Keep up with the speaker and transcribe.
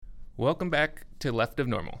Welcome back to Left of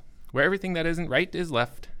Normal, where everything that isn't right is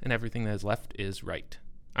left and everything that is left is right.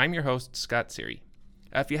 I'm your host, Scott Siri.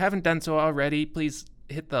 If you haven't done so already, please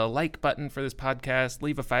hit the like button for this podcast,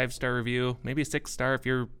 leave a 5-star review, maybe a 6-star if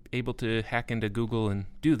you're able to hack into Google and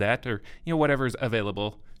do that, or whatever's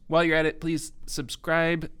available. While you're at it, please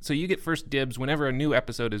subscribe so you get first dibs whenever a new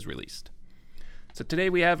episode is released. So today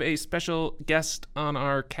we have a special guest on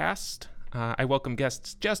our cast. I welcome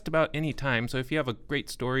guests just about any time, so if you have a great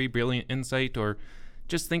story, brilliant insight, or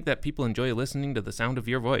just think that people enjoy listening to the sound of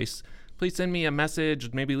your voice, please send me a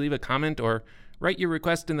message, maybe leave a comment, or write your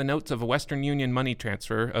request in the notes of a Western Union money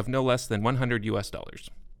transfer of no less than $100 US.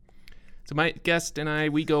 So my guest and I,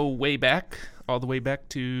 we go way back, all the way back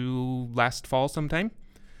to last fall sometime.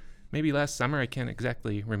 Maybe last summer, I can't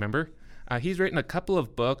exactly remember. He's written a couple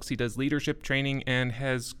of books, he does leadership training, and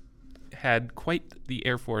has had quite the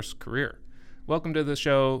Air Force career. Welcome to the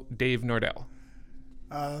show, Dave Nordel.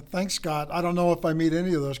 Thanks, Scott. I don't know if I meet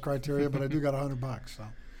any of those criteria, but I do got $100. So.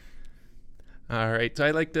 All right, so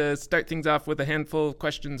I'd like to start things off with a handful of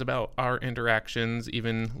questions about our interactions,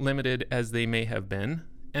 even limited as they may have been.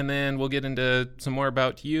 And then we'll get into some more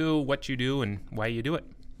about you, what you do, and why you do it.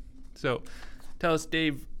 So tell us,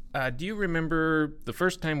 Dave, do you remember the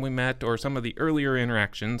first time we met or some of the earlier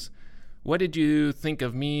interactions? What did you think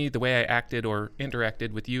of me, the way I acted or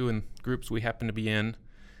interacted with you and groups we happen to be in?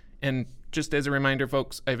 And just as a reminder,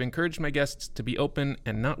 folks, I've encouraged my guests to be open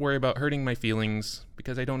and not worry about hurting my feelings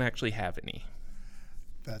because I don't actually have any.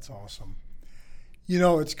 That's awesome. You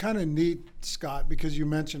know, it's kind of neat, Scott, because you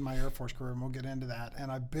mentioned my Air Force career, and we'll get into that.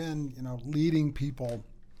 And I've been, leading people,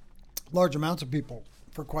 large amounts of people,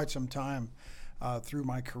 for quite some time through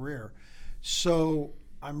my career. So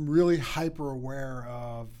I'm really hyper aware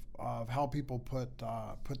of how people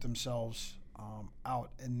put themselves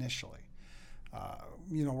out initially.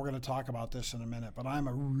 We're going to talk about this in a minute, but I'm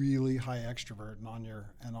a really high extrovert, and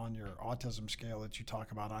on your autism scale that you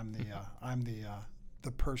talk about, I'm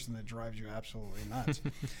the person that drives you absolutely nuts.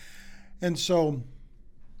 And so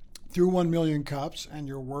through 1 Million Cups and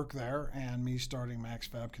your work there and me starting Max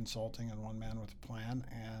Fab Consulting and One Man with a Plan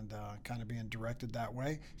and kind of being directed that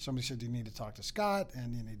way, somebody said, you need to talk to Scott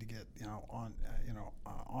and you need to get, on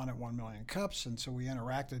at 1 Million Cups. And so we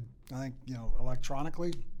interacted, I think,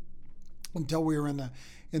 electronically until we were in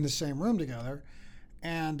the same room together.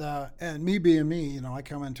 And me being me, I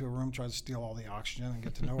come into a room, try to steal all the oxygen and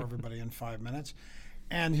get to know everybody in 5 minutes.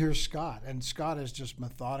 And here's Scott. And Scott is just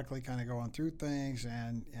methodically kind of going through things,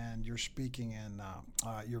 and you're speaking in,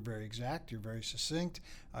 you're very exact, you're very succinct.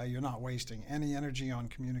 You're not wasting any energy on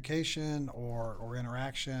communication or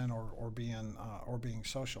interaction or being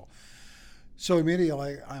social. So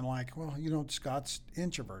immediately I'm like, well, Scott's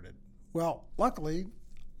introverted. Well, luckily,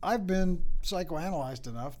 I've been psychoanalyzed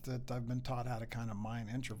enough that I've been taught how to kind of mine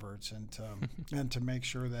introverts and to make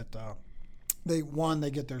sure that they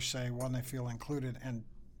get their say, they feel included, and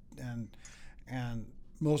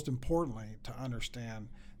most importantly, to understand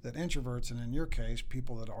that introverts, and in your case,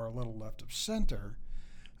 people that are a little left of center,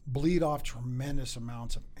 bleed off tremendous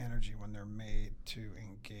amounts of energy when they're made to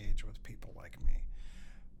engage with people like me.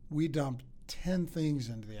 We dump 10 things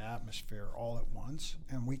into the atmosphere all at once,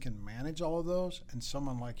 and we can manage all of those, and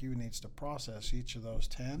someone like you needs to process each of those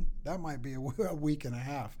 10. That might be a week and a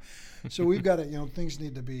half. So we've got to, things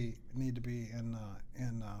need to be in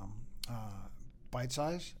bite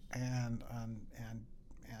size, and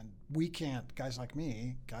we can't, guys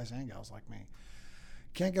and gals like me,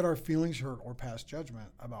 can't get our feelings hurt or pass judgment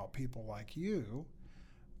about people like you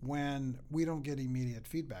when we don't get immediate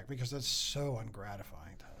feedback, because that's so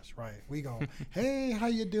ungratifying to us, right? We go, hey, how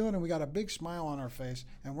you doing? And we got a big smile on our face,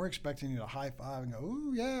 and we're expecting you to high five and go,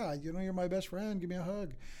 ooh, yeah, you're my best friend, give me a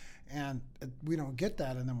hug. And we don't get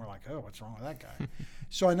that, and then we're like, oh, what's wrong with that guy?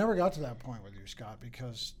 So I never got to that point with you, Scott,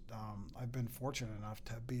 because I've been fortunate enough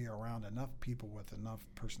to be around enough people with enough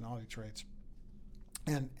personality traits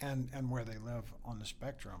and where they live on the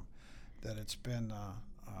spectrum that it's been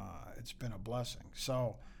a blessing.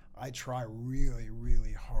 So I try really,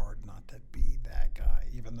 really hard not to be that guy,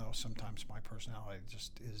 even though sometimes my personality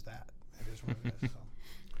just is that. It is what it is. So.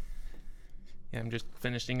 Yeah, I'm just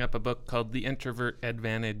finishing up a book called The Introvert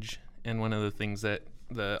Advantage, and one of the things that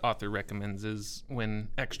the author recommends is when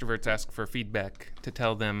extroverts ask for feedback, to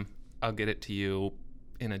tell them, I'll get it to you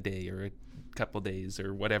in a day or a couple days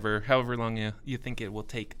or whatever, however long you think it will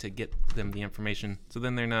take to get them the information. So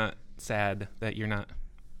then they're not sad that you're not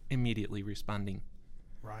immediately responding.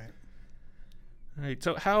 Right. All right.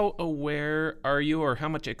 So how aware are you, or how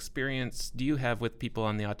much experience do you have with people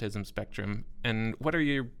on the autism spectrum? And what are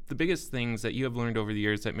the biggest things that you have learned over the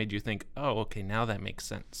years that made you think, oh, okay, now that makes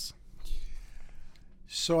sense?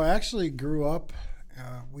 So I actually grew up.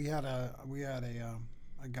 We had a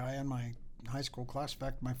guy in my high school class. In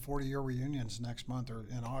fact, my 40-year reunion's next month or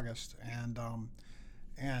in August,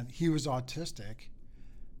 and he was autistic.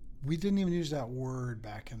 We didn't even use that word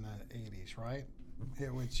back in the 80s, right?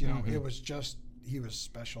 It was it was just he was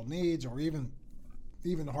special needs, or even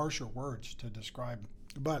harsher words to describe.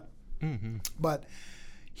 But but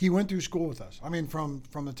he went through school with us. I mean, from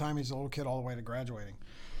the time he's a little kid all the way to graduating.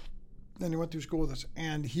 Then he went through school with us,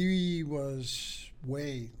 and he was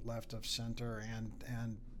way left of center,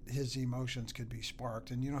 and his emotions could be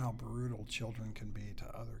sparked. And you know how brutal children can be to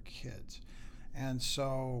other kids. And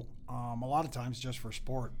so a lot of times just for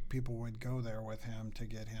sport, people would go there with him to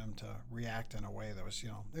get him to react in a way that was,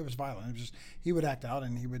 it was violent. It was just, he would act out,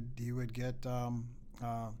 and he would get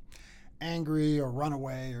angry or run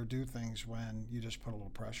away or do things when you just put a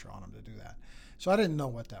little pressure on him to do that. So I didn't know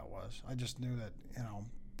what that was. I just knew that,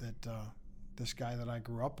 that this guy that I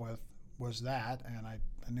grew up with was that, and I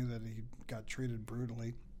knew that he got treated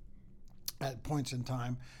brutally at points in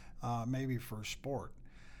time, maybe for sport.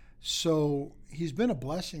 So he's been a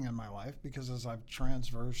blessing in my life, because as I've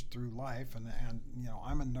transversed through life, and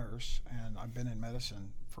I'm a nurse, and I've been in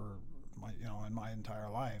medicine for in my entire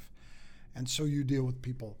life, and so you deal with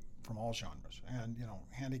people from all genres, and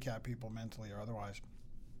handicapped people mentally or otherwise,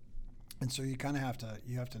 and so you kind of have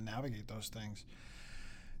to navigate those things.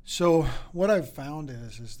 So what I've found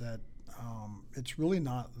is that it's really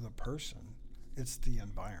not the person, it's the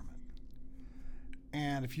environment.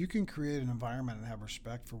 And if you can create an environment and have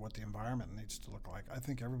respect for what the environment needs to look like, I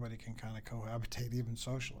think everybody can kind of cohabitate, even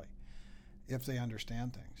socially, if they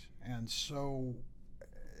understand things. And so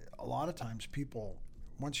a lot of times people,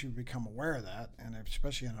 once you become aware of that, and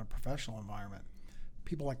especially in a professional environment,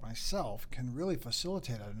 people like myself can really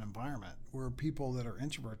facilitate an environment where people that are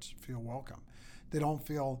introverts feel welcome. They don't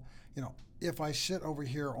feel, if I sit over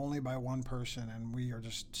here only by one person and we are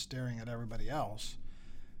just staring at everybody else,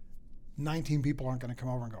 19 people aren't going to come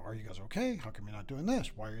over and go, are you guys okay? How come you're not doing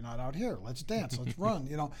this? Why are you not out here? Let's dance. Let's run.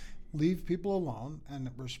 Leave people alone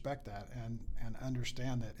and respect that, and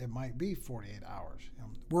understand that it might be 48 hours.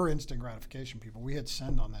 We're instant gratification people. We hit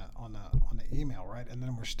send on the email, right? And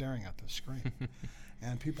then we're staring at the screen.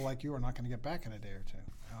 And people like you are not going to get back in a day or two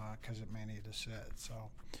because it may need to sit. So,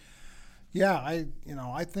 yeah,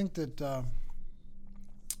 I think that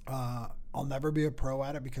I'll never be a pro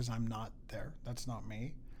at it because I'm not there. That's not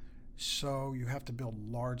me. So you have to build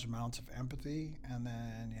large amounts of empathy, and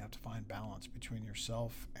then you have to find balance between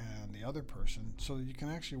yourself and the other person so that you can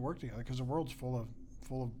actually work together, because the world's full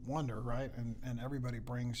of wonder, right? And everybody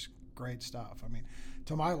brings great stuff. I mean,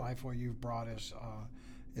 to my life, what you've brought is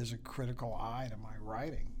a critical eye to my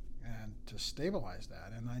writing and to stabilize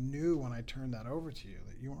that. And I knew when I turned that over to you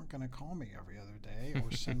that you weren't going to call me every other day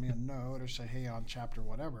or send me a note or say, hey, on chapter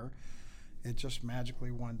whatever. It just magically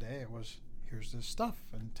one day it was, here's this stuff,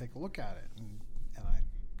 and take a look at it. And I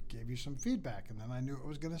gave you some feedback, and then I knew it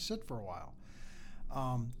was going to sit for a while.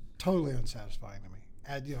 Totally unsatisfying to me.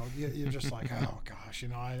 And, you're just like, oh, gosh,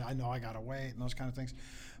 I know I got to wait and those kind of things.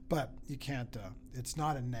 But you can't, it's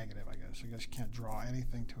not a negative, I guess. You can't draw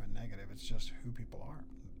anything to a negative. It's just who people are.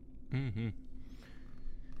 Mm-hmm.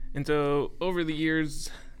 And so over the years,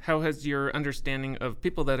 how has your understanding of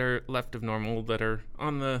people that are left of normal, that are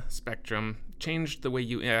on the spectrum, changed the way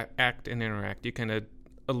you act and interact? You kind of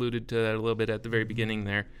alluded to that a little bit at the very beginning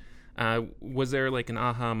there. Was there like an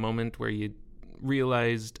aha moment where you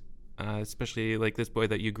realized, especially like this boy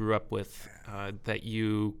that you grew up with, that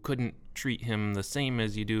you couldn't treat him the same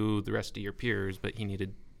as you do the rest of your peers, but he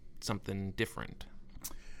needed something different?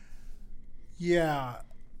 Yeah,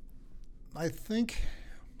 I think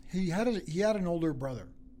he had an older brother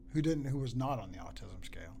who was not on the autism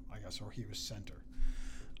scale, I guess, or he was center.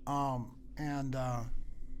 And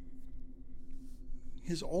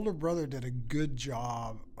his older brother did a good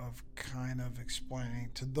job of kind of explaining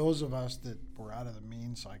to those of us that were out of the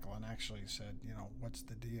mean cycle and actually said, what's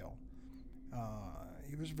the deal?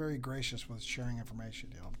 He was very gracious with sharing information.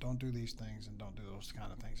 Don't do these things and don't do those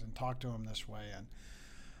kind of things, and talk to him this way. And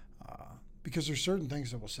because there's certain things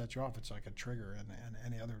that will set you off. It's like a trigger in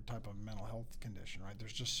any other type of mental health condition, right?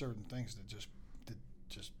 There's just certain things that just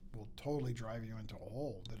will totally drive you into a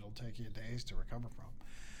hole that it'll take you days to recover from.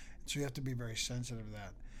 So you have to be very sensitive to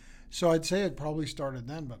that. So I'd say it probably started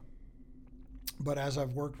then, but as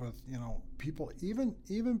I've worked with, people,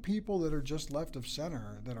 even people that are just left of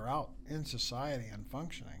center, that are out in society and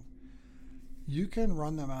functioning, you can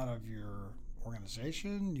run them out of your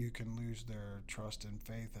organization. You can lose their trust and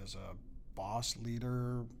faith as a boss,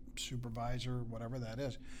 leader, supervisor, whatever that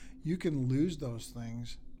is. You can lose those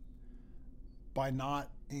things by not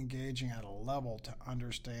engaging at a level to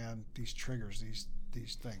understand these triggers,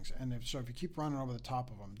 these things. And if you keep running over the top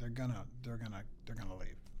of them, they're gonna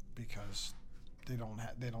leave because they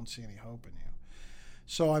don't see any hope in you.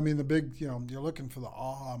 So I mean, the big, you're looking for the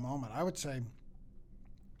aha moment. I would say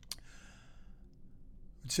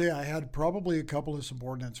I had probably a couple of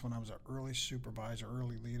subordinates when I was an early supervisor,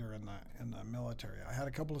 early leader in the military. I had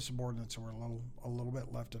a couple of subordinates who were a little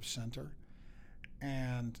bit left of center,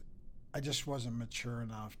 and I just wasn't mature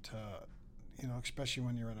enough to, especially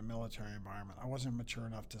when you're in a military environment, I wasn't mature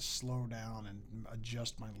enough to slow down and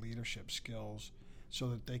adjust my leadership skills so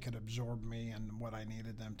that they could absorb me and what I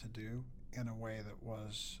needed them to do in a way that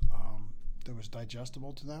was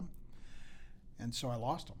digestible to them. And so I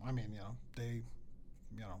lost them. I mean,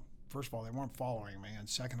 first of all, they weren't following me, and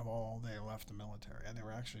second of all, they left the military, and they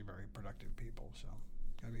were actually very productive people. So,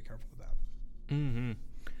 gotta be careful with that. Mm-hmm.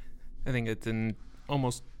 I think it's in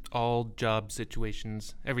almost all job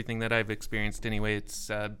situations, everything that I've experienced anyway. It's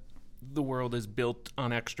the world is built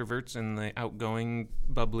on extroverts and the outgoing,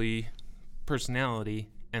 bubbly personality,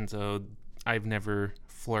 and so I've never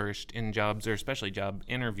flourished in jobs, or especially job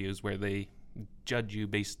interviews, where they judge you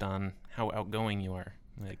based on how outgoing you are.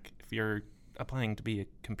 Like, if you're applying to be a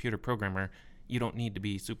computer programmer, you don't need to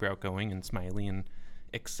be super outgoing and smiley and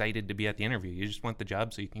excited to be at the interview. You just want the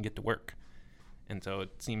job so you can get to work. And so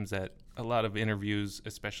it seems that a lot of interviews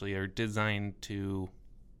especially are designed to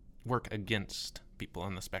work against people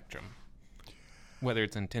on the spectrum, whether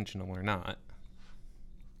it's intentional or not.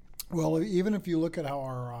 Well, even if you look at how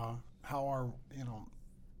our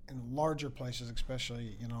in larger places,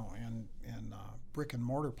 especially in brick and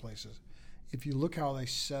mortar places, if you look how they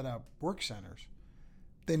set up work centers,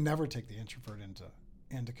 they never take the introvert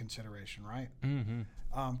into consideration, right? Mm-hmm.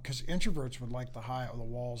 Because introverts would like the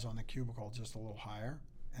walls on the cubicle just a little higher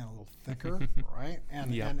and a little thicker, right?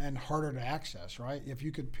 And harder to access, right? If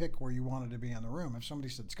you could pick where you wanted to be in the room, if somebody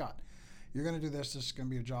said, Scott, you're going to do this is going to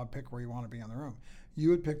be your job, pick where you want to be in the room, you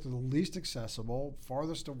would pick the least accessible,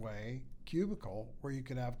 farthest away cubicle where you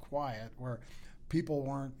could have quiet, where people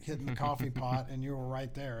weren't hitting the coffee pot and you were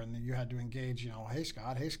right there, and you had to engage, hey,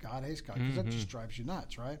 Scott, because that just drives you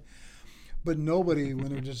nuts, right? But nobody,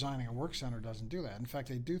 when they're designing a work center, doesn't do that. In fact,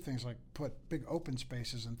 they do things like put big open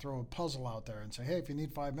spaces and throw a puzzle out there and say, hey, if you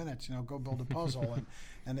need 5 minutes, go build a puzzle.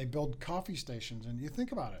 and they build coffee stations. And you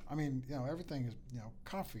think about it. I mean, everything is,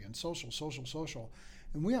 coffee and social.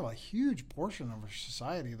 And we have a huge portion of our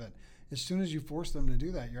society that as soon as you force them to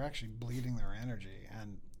do that, you're actually bleeding their energy.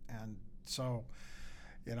 And so,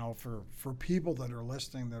 for people that are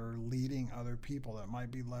listening, that are leading other people that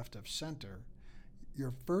might be left of center,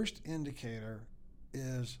 your first indicator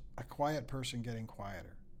is a quiet person getting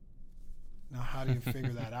quieter. Now, how do you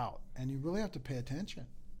figure that out? And you really have to pay attention.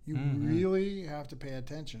 You really have to pay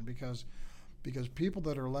attention because people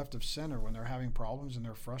that are left of center, when they're having problems and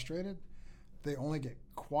they're frustrated, they only get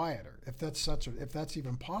quieter, if that's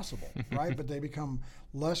even possible, right? But they become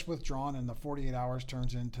less withdrawn, and the 48 hours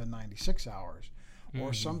turns into 96 hours.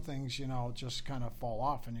 Or some things, just kind of fall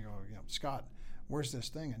off, and you go, Scott, where's this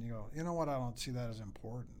thing? And you go, you know what, I don't see that as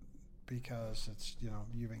important because it's,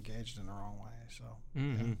 you've engaged in the wrong way. So,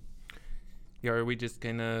 yeah, or we just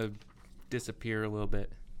kind of disappear a little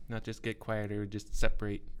bit, not just get quieter, just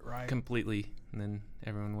separate completely. And then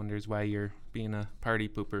everyone wonders why you're being a party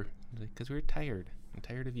pooper. Because we're tired. I'm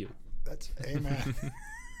tired of you. That's amen.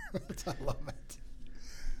 I love it.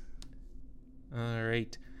 All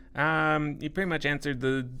right. You pretty much answered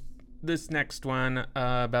this next one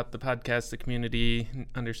about the podcast, the community,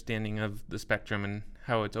 understanding of the spectrum, and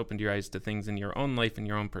how it's opened your eyes to things in your own life and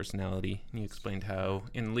your own personality. And you explained how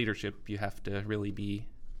in leadership you have to really be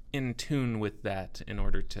in tune with that in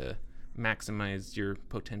order to maximize your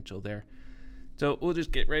potential there. So we'll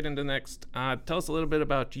just get right into the next. Tell us a little bit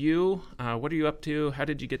about you. What are you up to? How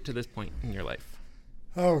did you get to this point in your life?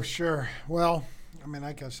 Oh, sure. Well, I mean,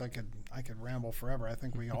 I guess I could ramble forever. I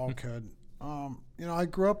think we all could. I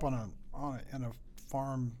grew up in a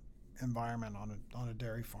farm environment, on a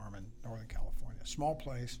dairy farm in Northern California, small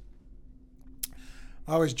place.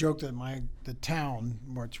 I always joked that the town,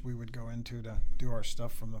 which we would go into to do our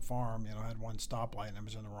stuff from the farm, had one stoplight and it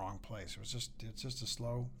was in the wrong place. It's just a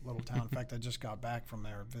slow little town. In fact, I just got back from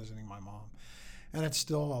there visiting my mom, and it's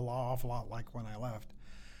still awful lot like when I left.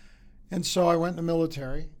 And so I went in the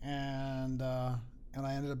military, and I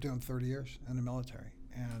ended up doing 30 years in the military,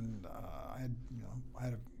 and I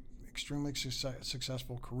had an extremely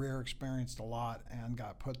successful career, experienced a lot, and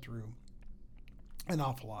got put through an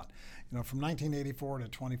awful lot, from 1984 to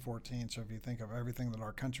 2014. So if you think of everything that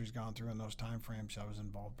our country's gone through in those time frames, I was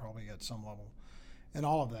involved probably at some level and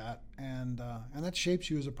all of that, and that shapes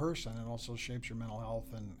you as a person. It also shapes your mental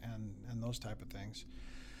health and those type of things.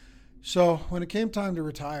 So when it came time to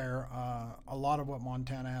retire, a lot of what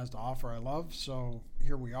Montana has to offer I love, so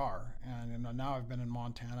here we are. And now I've been in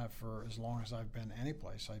Montana for as long as I've been any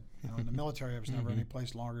place. In the military, I was never any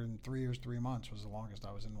place longer than 3 years, 3 months was the longest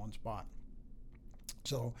I was in one spot.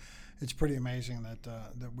 So it's pretty amazing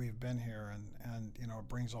that we've been here, and it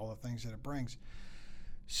brings all the things that it brings.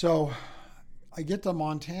 So I get to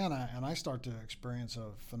Montana and I start to experience a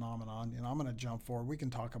phenomenon. I'm going to jump forward. We can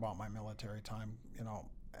talk about my military time,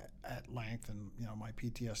 at length, and my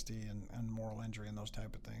PTSD and moral injury and those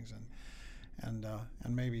type of things, and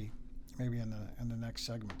maybe in the next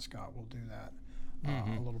segment, Scott, we'll do that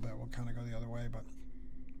a little bit. We'll kind of go the other way,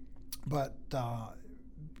 but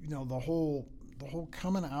the whole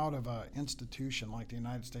coming out of an institution like the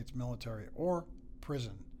United States military or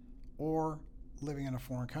prison or living in a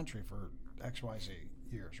foreign country for XYZ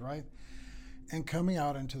years, right? And coming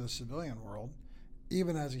out into the civilian world,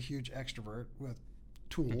 even as a huge extrovert with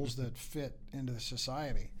tools that fit into the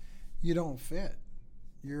society, you don't fit.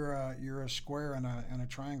 You're a square in a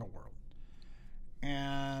triangle world,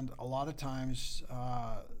 and a lot of times,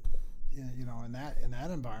 in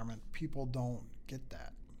that environment, people don't get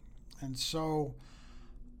that. And so,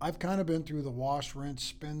 I've kind of been through the wash, rinse,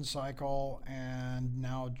 spin cycle, and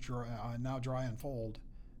now dry and fold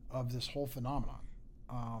of this whole phenomenon,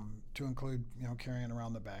 to include carrying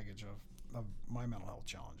around the baggage of my mental health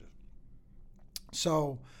challenges.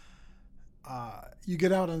 So you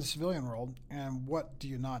get out in the civilian world, and what do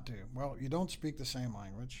you not do? Well, you don't speak the same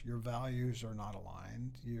language. Your values are not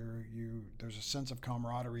aligned. There's a sense of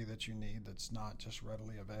camaraderie that you need that's not just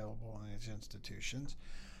readily available in these institutions.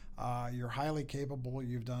 You're highly capable.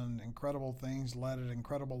 You've done incredible things, led at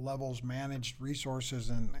incredible levels, managed resources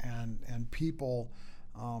and people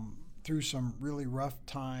through some really rough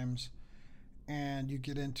times. And you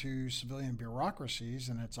get into civilian bureaucracies,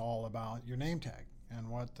 and it's all about your name tag and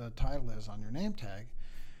what the title is on your name tag.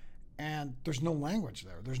 And there's no language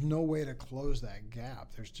there. There's no way to close that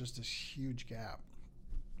gap. There's just this huge gap.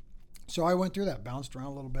 So I went through that, bounced around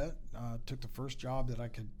a little bit, took the first job that I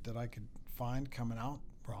could find coming out.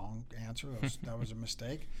 Wrong answer. That was a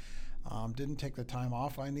mistake. Didn't take the time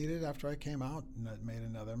off I needed after I came out, and made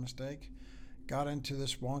another mistake. Got into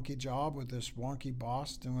this wonky job with this wonky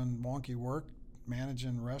boss doing wonky work,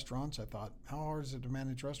 managing restaurants. I thought, how hard is it to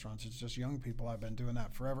manage restaurants? It's just young people. I've been doing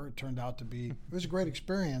that forever. It turned out to be, it was a great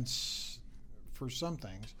experience for some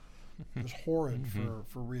things. It was horrid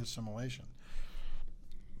for reassimilation.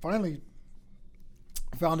 Finally,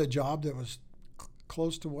 found a job that was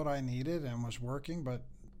close to what I needed and was working, but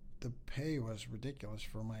the pay was ridiculous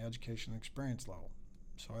for my education experience level.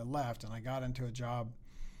 So I left, and I got into a job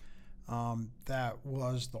that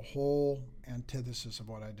was the whole antithesis of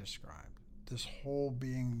what I described. This whole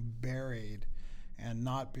being buried and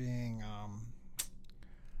not being,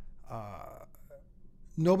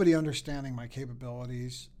 nobody understanding my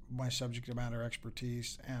capabilities, my subject matter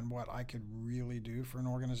expertise, and what I could really do for an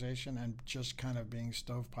organization, and just kind of being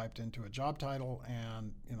stovepiped into a job title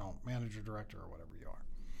and, manager, director, or whatever you are.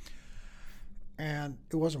 And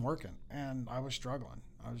it wasn't working, and I was struggling.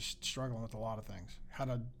 I was struggling with a lot of things. Had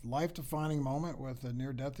a life-defining moment with a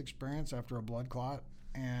near-death experience after a blood clot,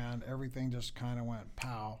 and everything just kind of went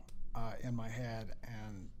pow in my head,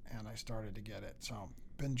 and I started to get it. So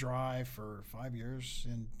been dry for 5 years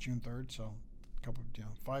in June 3rd, so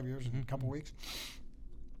 5 years in a couple weeks.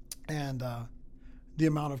 And the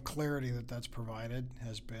amount of clarity that's provided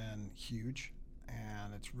has been huge,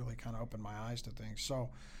 and it's really kind of opened my eyes to things.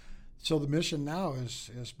 So the mission now is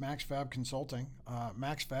MaxFab Consulting.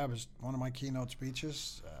 MaxFab is one of my keynote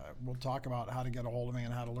speeches. We'll talk about how to get a hold of me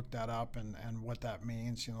and how to look that up and what that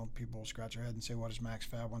means. People will scratch their head and say, what is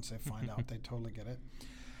MaxFab? Once they find out, they totally get it.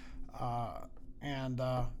 And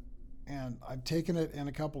I've taken it in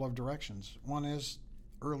a couple of directions. One is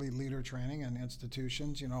early leader training in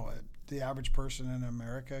institutions. The average person in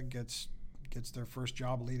America gets their first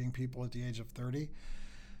job leading people at the age of 30.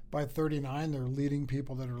 By 39, they're leading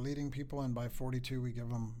people that are leading people, and by 42, we give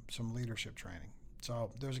them some leadership training.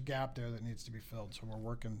 So there's a gap there that needs to be filled. So we're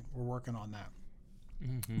working on that.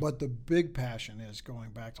 But the big passion is going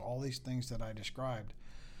back to all these things that I described.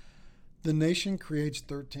 The nation creates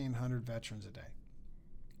 1,300 veterans a day.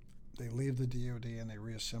 They leave the DOD and they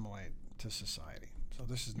reassimilate to society. So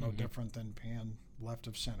this is no different than being left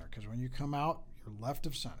of center, because when you come out, you're left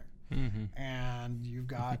of center. And you've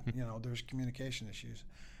got, there's communication issues.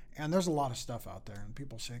 And there's a lot of stuff out there, and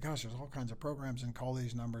people say, gosh, there's all kinds of programs, and call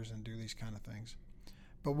these numbers and do these kind of things.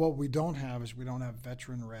 But what we don't have is we don't have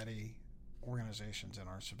veteran-ready organizations in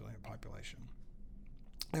our civilian population.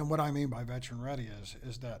 And what I mean by veteran ready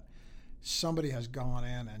is that somebody has gone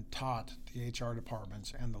in and taught the HR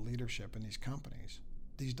departments and the leadership in these companies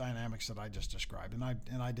these dynamics that I just described, and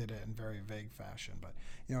I did it in very vague fashion. But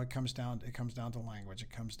it comes down to language.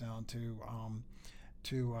 It comes down to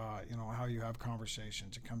how you have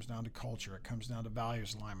conversations. It comes down to culture. It comes down to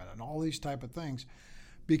values alignment and all these type of things.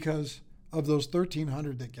 Because of those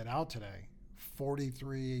 1,300 that get out today,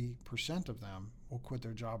 43% of them will quit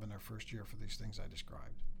their job in their first year for these things I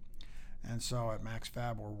described. And so at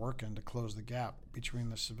MaxFab, we're working to close the gap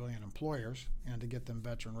between the civilian employers and to get them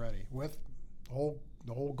veteran ready with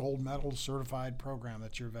the whole gold medal certified program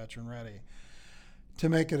that you're veteran ready, to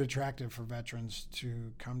make it attractive for veterans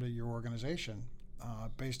to come to your organization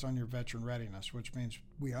based on your veteran readiness, which means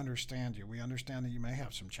we understand you. We understand that you may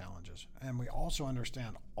have some challenges, and we also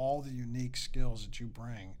understand all the unique skills that you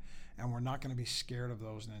bring, and we're not going to be scared of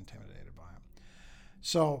those and intimidated by them.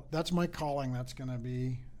 So that's my calling. That's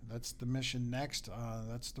the mission next.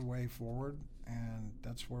 That's the way forward, and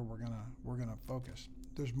that's where we're gonna focus.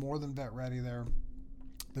 There's more than vet ready there.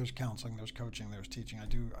 There's counseling, there's coaching, there's teaching. I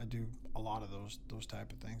do a lot of those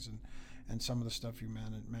type of things, and some of the stuff you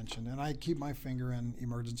mentioned. And I keep my finger in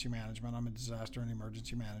emergency management. I'm a disaster and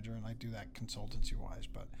emergency manager, and I do that consultancy wise.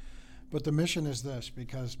 But the mission is this,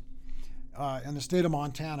 because in the state of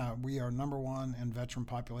Montana, we are number one in veteran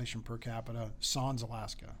population per capita, sans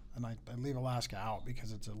Alaska. And I leave Alaska out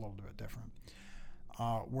because it's a little bit different.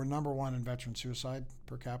 We're number one in veteran suicide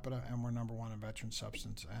per capita, and we're number one in veteran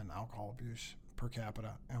substance and alcohol abuse per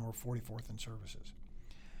capita, and we're 44th in services.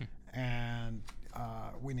 And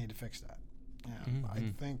we need to fix that. And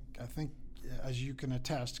I think as you can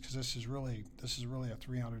attest, because this is really a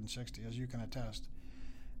 360, as you can attest,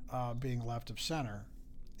 being left of center,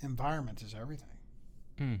 environment is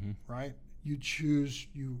everything, right? You choose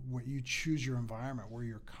your environment where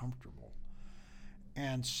you're comfortable.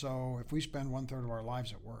 And so if we spend 1/3 of our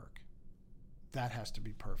lives at work, that has to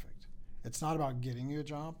be perfect. It's not about getting you a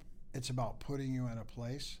job. It's about putting you in a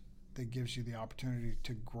place that gives you the opportunity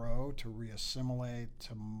to grow, to reassimilate,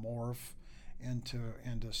 to morph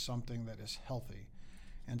into something that is healthy,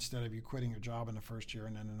 instead of you quitting your job in the first year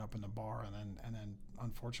and ending up in the bar, and then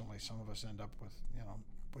unfortunately some of us end up with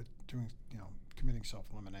doing committing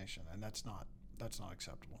self-elimination, and that's not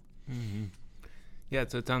acceptable. Yeah,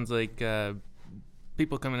 so it sounds like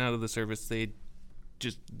people coming out of the service,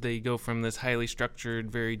 they go from this highly structured,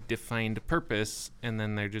 very defined purpose, and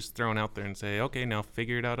then they're just thrown out there and say, okay, now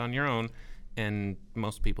figure it out on your own. And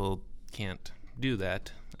most people can't do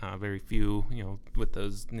that. Very few, with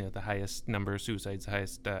those, the highest number of suicides, the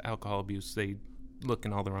highest alcohol abuse, they look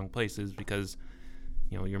in all the wrong places, because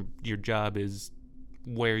your job is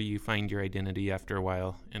where you find your identity after a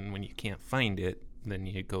while, and when you can't find it, then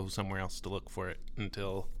you go somewhere else to look for it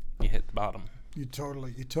until you hit the bottom. You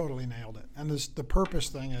totally nailed it. And the purpose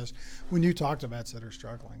thing is, when you talk to vets that are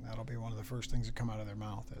struggling, that'll be one of the first things that come out of their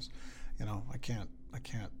mouth is, I can't.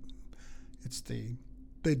 It's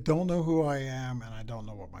they don't know who I am, and I don't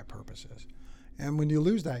know what my purpose is. And when you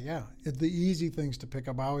lose that, it's the easy things to pick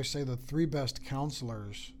up. I always say the three best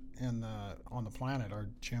counselors on the planet are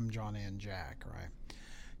Jim, Johnny, and Jack, right?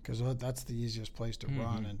 Because that's the easiest place to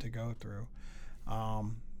run and to go through.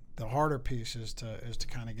 The harder piece is to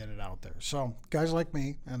kind of get it out there. So guys like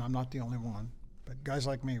me, and I'm not the only one, but guys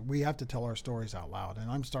like me, we have to tell our stories out loud.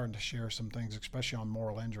 And I'm starting to share some things, especially on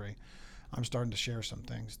moral injury. I'm starting to share some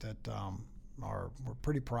things that were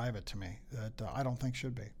pretty private to me that I don't think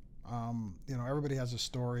should be. Everybody has a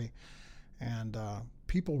story, and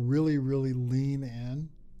people really, really lean in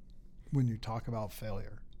when you talk about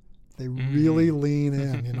failure. They really lean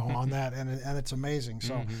in, on that, and it's amazing.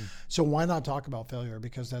 So why not talk about failure?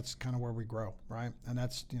 Because that's kind of where we grow, right? And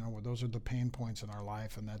that's those are the pain points in our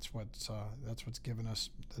life, and that's what's given us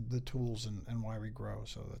the tools and why we grow.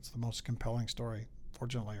 So that's the most compelling story,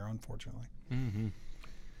 fortunately or unfortunately.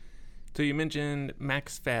 So you mentioned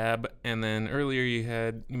MaxFab, and then earlier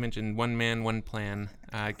you mentioned One Man, One Plan.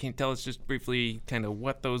 Can you tell us just briefly kind of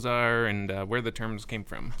what those are and where the terms came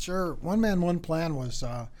from? Sure. One Man, One Plan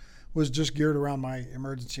was just geared around my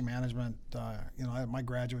emergency management. My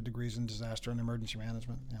graduate degree's in disaster and emergency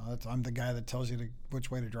management. I'm the guy that tells you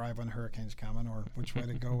which way to drive when a hurricane's coming, or which way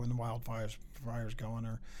to go when the wildfires going,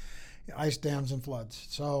 or ice dams and floods.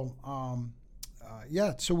 So,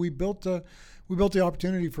 so we built the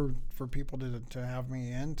opportunity for people to have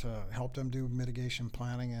me in to help them do mitigation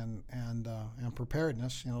planning and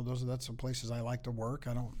preparedness. That's the places I like to work.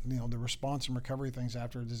 I don't, the response and recovery things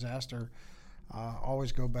after a disaster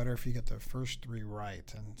always go better if you get the first three right.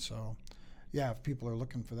 And so, yeah, if people are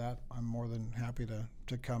looking for that, I'm more than happy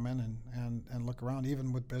to come in and look around.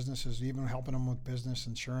 Even with businesses, even helping them with business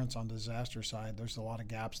insurance on the disaster side, there's a lot of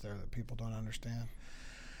gaps there that people don't understand.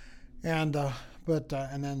 And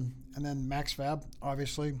and then MaxFab,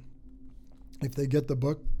 obviously, if they get the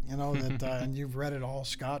book, that and you've read it all,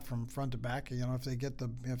 Scott, from front to back, if they get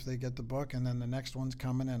the book, and then the next one's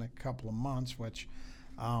coming in a couple of months, which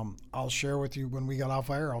I'll share with you when we get off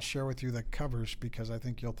air. I'll share with you the covers because I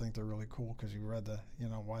think you'll think they're really cool because you read the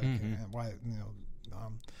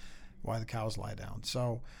why the cows lie down.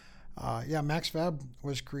 So MaxFab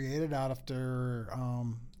was created after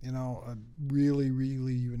a really,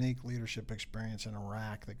 really unique leadership experience in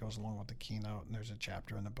Iraq that goes along with the keynote, and there's a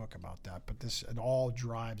chapter in the book about that. But it all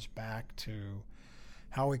drives back to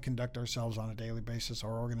how we conduct ourselves on a daily basis,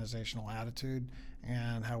 our organizational attitude,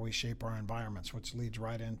 and how we shape our environments, which leads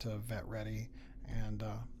right into Vet Ready and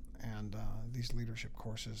these leadership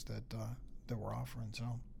courses that we're offering.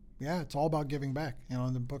 So, yeah, it's all about giving back.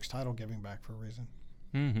 And the book's titled "Giving Back" for a reason.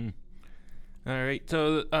 Mm-hmm. All right.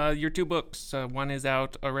 So your two books, one is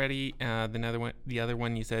out already. The other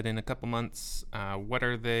one you said in a couple months. What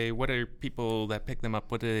are they? What are people that pick them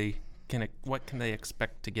up? What can they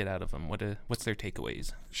expect to get out of them? What's their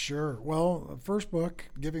takeaways? Sure. Well, the first book,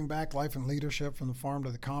 Giving Back: Life and Leadership from the Farm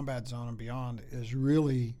to the Combat Zone and Beyond, is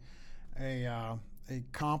really a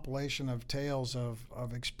compilation of tales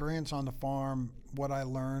of experience on the farm, what I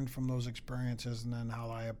learned from those experiences, and then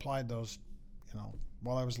how I applied those,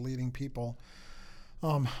 while I was leading people.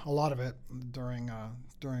 A lot of it during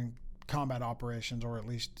combat operations, or at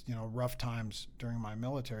least rough times during my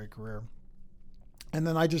military career. And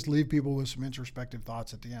then I just leave people with some introspective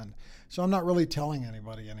thoughts at the end. So I'm not really telling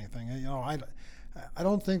anybody anything. I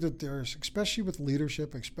don't think that there's, especially with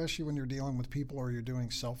leadership, especially when you're dealing with people or you're doing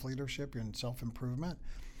self-leadership, you're in self-improvement,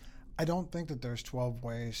 I don't think that there's 12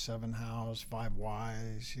 ways, 7 hows, 5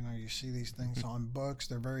 whys. You see these things on books.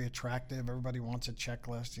 They're very attractive. Everybody wants a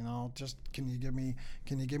checklist. Just can you give me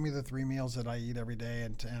the 3 meals that I eat every day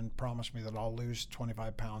and promise me that I'll lose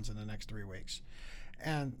 25 pounds in the next 3 weeks?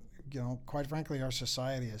 And quite frankly, our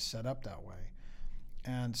society is set up that way.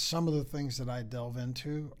 And some of the things that I delve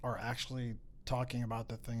into are actually talking about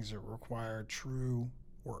the things that require true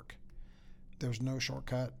work. There's no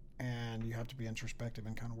shortcut, and you have to be introspective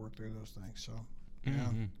and kind of work through those things. So, yeah.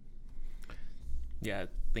 Mm-hmm. Yeah,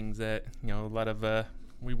 things that, a lot of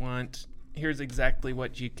we want, here's exactly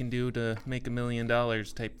what you can do to make $1 million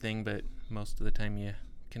type thing, but most of the time you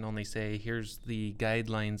can only say, here's the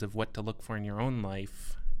guidelines of what to look for in your own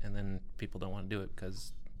life, and then people don't want to do it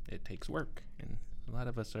because it takes work, and a lot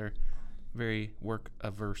of us are very work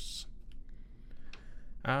averse.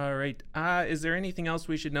 All right. Is there anything else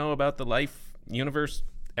we should know about the life, universe,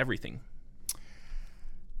 everything?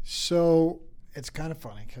 So it's kind of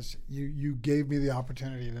funny because you gave me the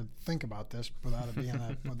opportunity to think about this without it being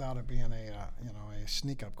a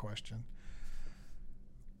sneak up question.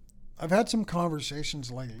 I've had some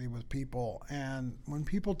conversations lately with people, and when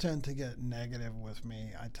people tend to get negative with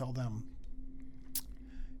me, I tell them,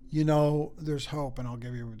 there's hope, and I'll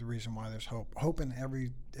give you the reason why there's hope. Hope in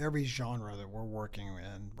every genre that we're working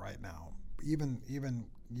in right now, even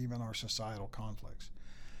our societal conflicts.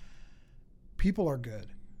 People are good.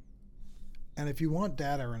 And if you want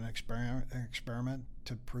data or an experiment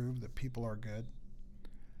to prove that people are good,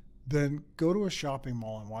 then go to a shopping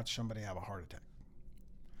mall and watch somebody have a heart attack.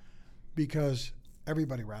 Because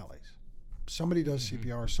everybody rallies. Somebody does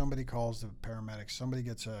CPR, somebody calls the paramedics, somebody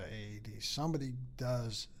gets a AED, somebody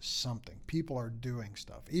does something. People are doing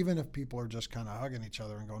stuff. Even if people are just kind of hugging each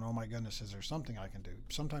other and going, oh my goodness, is there something I can do?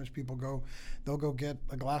 Sometimes they'll go get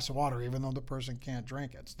a glass of water even though the person can't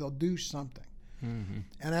drink it. So they'll do something. Mm-hmm.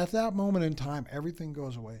 And at that moment in time, everything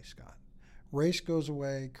goes away, Scott. Race goes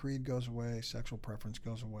away, creed goes away, sexual preference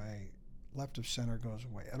goes away, left of center goes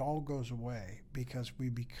away. It all goes away because we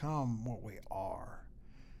become what we are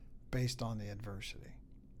based on the adversity.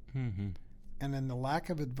 Mm-hmm. And then the lack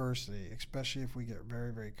of adversity, especially if we get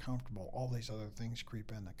very, very comfortable, all these other things creep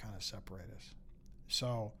in that kind of separate us.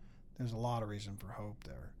 So there's a lot of reason for hope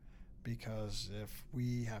there, because if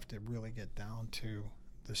we have to really get down to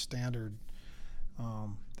the standard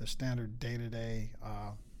day-to-day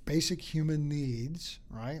basic human needs,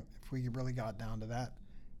 right? If we really got down to that,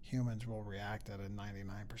 humans will react at a 99%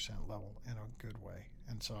 level in a good way.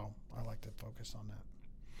 And so I like to focus on that.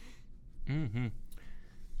 Mm-hmm.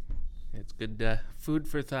 It's good food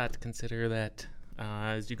for thought to consider that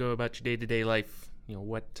as you go about your day-to-day life,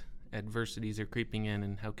 what adversities are creeping in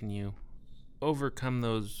and how can you overcome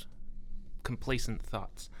those complacent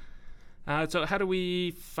thoughts. So how do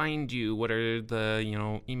we find you? What are the,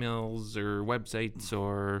 emails or websites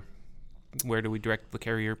or where do we direct the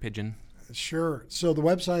carrier pigeon? Sure. So the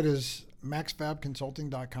website is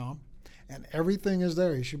maxfabconsulting.com, and everything is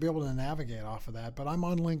there. You should be able to navigate off of that. But I'm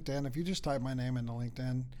on LinkedIn. If you just type my name into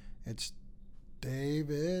LinkedIn, it's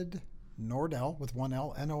David Nordel with one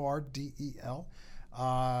L, Nordel.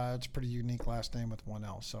 It's a pretty unique last name with one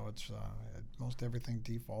L, so it's most everything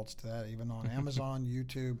defaults to that, even on Amazon,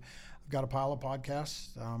 YouTube. I've got a pile of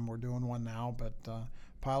podcasts. We're doing one now, but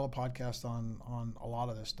pile of podcasts on a lot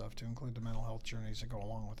of this stuff, to include the mental health journeys that go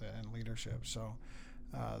along with it and leadership. So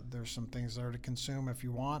there's some things there to consume if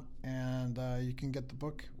you want, and you can get the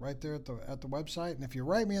book right there at the website. And if you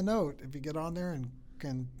write me a note, if you get on there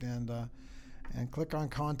and click on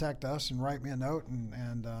contact us and write me a note,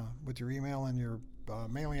 and with your email and your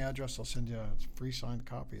mailing address, I'll send you a free signed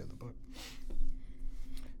copy of the book.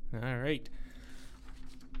 All right.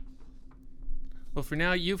 Well, for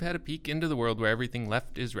now, you've had a peek into the world where everything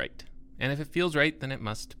left is right. And if it feels right, then it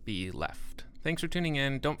must be left. Thanks for tuning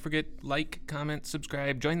in. Don't forget, like, comment,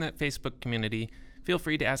 subscribe, join that Facebook community. Feel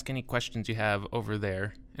free to ask any questions you have over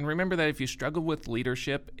there. And remember that if you struggle with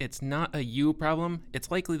leadership, it's not a you problem.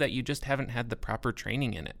 It's likely that you just haven't had the proper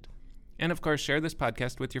training in it. And of course, share this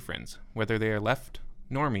podcast with your friends, whether they are left,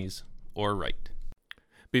 normies, or right.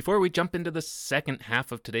 Before we jump into the second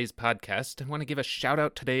half of today's podcast, I want to give a shout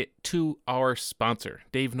out today to our sponsor,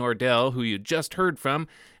 Dave Nordel, who you just heard from,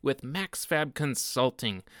 with MaxFab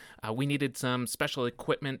Consulting. We needed some special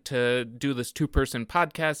equipment to do this two-person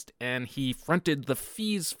podcast, and he fronted the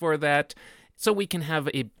fees for that so we can have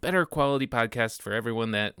a better quality podcast for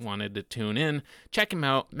everyone that wanted to tune in. Check him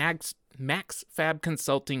out,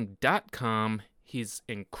 maxfabconsulting.com. He's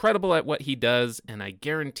incredible at what he does, and I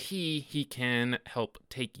guarantee he can help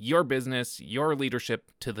take your business, your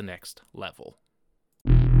leadership to the next level.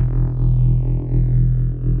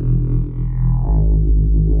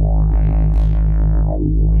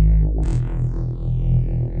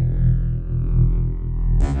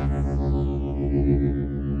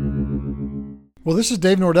 Well, this is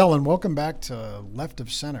Dave Nordel, and welcome back to Left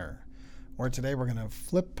of Center, where today we're going to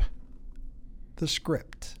flip the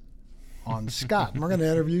script on Scott. And we're going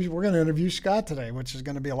to interview Scott today, which is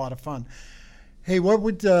going to be a lot of fun. Hey, what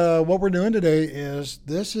we're doing today is,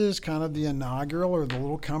 this is kind of the inaugural, or the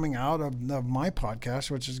little coming out of my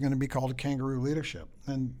podcast, which is going to be called Kangaroo Leadership.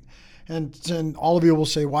 And all of you will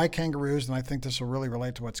say, why kangaroos? And I think this will really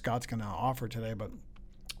relate to what Scott's going to offer today. But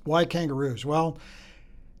why kangaroos? Well,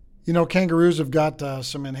 you know, kangaroos have got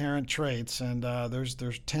some inherent traits, and there's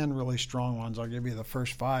 10 really strong ones. I'll give you the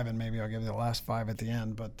first 5, and maybe I'll give you the last 5 at the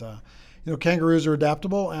end. But you know, kangaroos are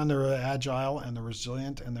adaptable, and they're agile, and they're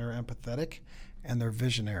resilient, and they're empathetic, and they're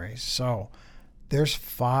visionaries. So there's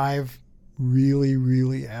 5 really,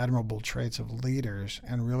 really admirable traits of leaders,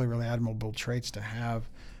 and really, really admirable traits to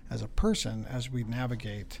have as a person as we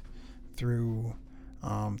navigate through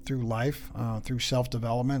life, through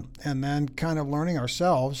self-development, and then kind of learning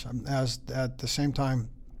ourselves as at the same time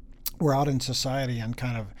we're out in society and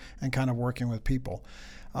kind of working with people.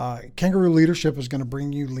 Kangaroo Leadership is going to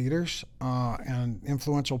bring you leaders and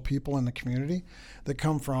influential people in the community that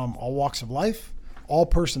come from all walks of life, all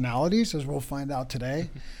personalities, as we'll find out today,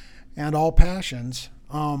 and all passions.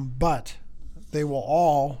 But they will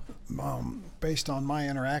all, based on my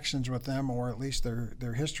interactions with them, or at least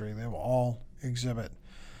their history, they will all exhibit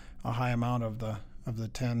a high amount of the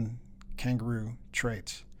 10 kangaroo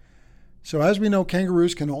traits. So as we know,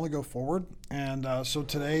 kangaroos can only go forward. And so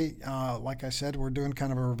today, like I said, we're doing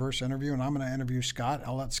kind of a reverse interview, and I'm going to interview Scott.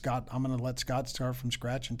 I'm going to let Scott start from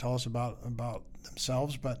scratch and tell us about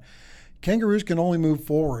themselves. But kangaroos can only move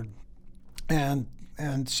forward. And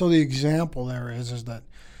so the example there is that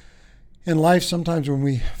in life, sometimes when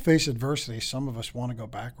we face adversity, some of us want to go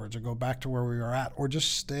backwards, or go back to where we were at, or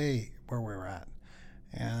just stay where we were at.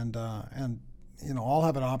 And you know, I'll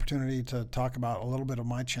have an opportunity to talk about a little bit of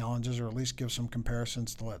my challenges, or at least give some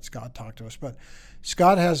comparisons to let Scott talk to us. But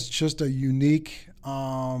Scott has just a unique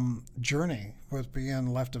journey with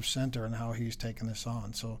being left of center and how he's taken this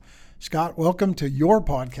on. So, Scott, welcome to your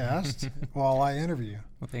podcast while I interview you.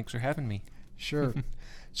 Well, thanks for having me. Sure.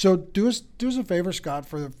 So do us a favor, Scott,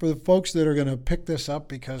 for the folks that are going to pick this up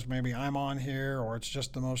because maybe I'm on here or it's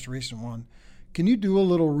just the most recent one. Can you do a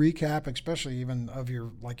little recap, especially even of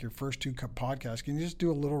your first 2 podcasts? Can you just do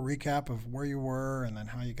a little recap of where you were and then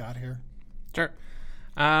how you got here? Sure.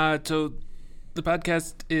 So the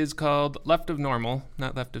podcast is called Left of Normal,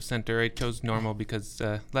 not Left of Center. I chose normal because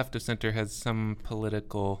Left of Center has some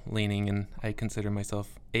political leaning, and I consider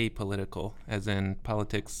myself apolitical, as in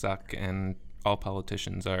politics suck and all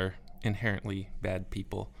politicians are inherently bad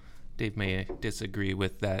people. Dave may disagree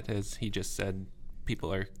with that, as he just said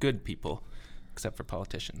people are good people, except for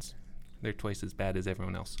politicians. they're twice as bad as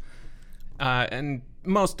everyone else. And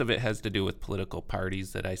most of it has to do with political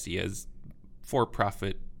parties that I see as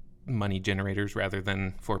for-profit money generators rather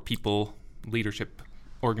than for people leadership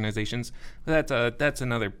organizations. That's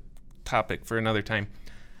another topic for another time.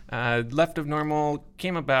 Left of Normal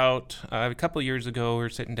came about a couple years ago. We were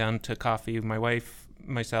sitting down to coffee with my wife,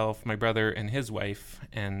 myself, my brother, and his wife,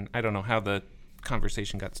 and I don't know how the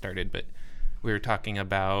conversation got started, but we were talking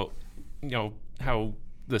about, how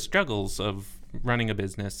the struggles of running a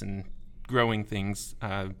business and growing things.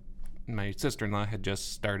 My sister-in-law had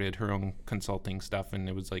just started her own consulting stuff, and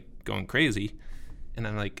it was like going crazy. And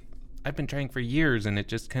I'm like, I've been trying for years, and it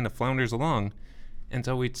just kind of flounders along. And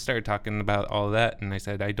so we started talking about all of that, and I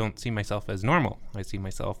said, I don't see myself as normal. I see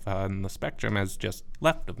myself on the spectrum as just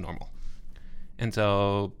left of normal. And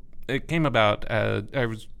so it came about, I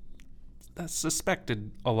was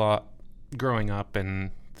suspected a lot growing up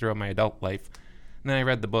and throughout my adult life. And then I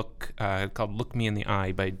read the book called Look Me in the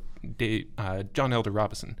Eye by John Elder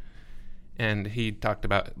Robinson. And he talked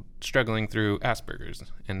about struggling through Asperger's.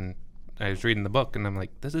 And I was reading the book, and I'm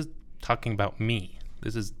like, this is talking about me.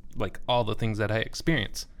 This is like all the things that I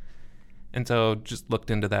experience. And so just looked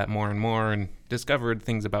into that more and more and discovered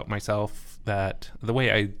things about myself, that the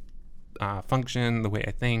way I function, the way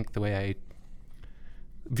I think, the way I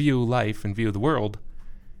view life and view the world.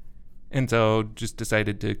 And so just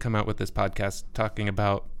decided to come out with this podcast talking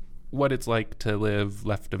about what it's like to live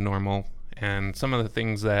left of normal and some of the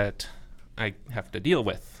things that I have to deal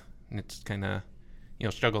with. And it's kind of,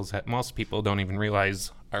 struggles that most people don't even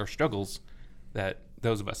realize are struggles, that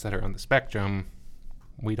those of us that are on the spectrum,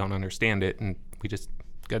 we don't understand it, and we just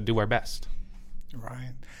got to do our best.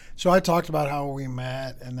 Right. So I talked about how we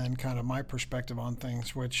met and then kind of my perspective on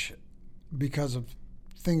things, which because of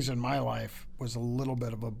things in my life was a little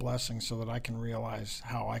bit of a blessing so that I can realize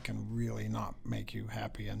how I can really not make you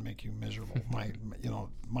happy and make you miserable,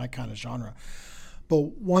 my kind of genre.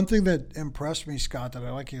 But one thing that impressed me, Scott, that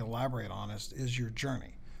I'd like you to elaborate on is your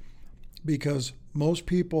journey. Because most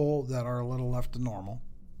people that are a little left of normal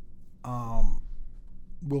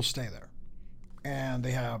will stay there. And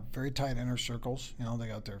they have very tight inner circles. They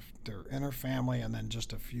got their inner family and then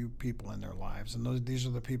just a few people in their lives. And these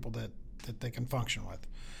are the people that they can function with.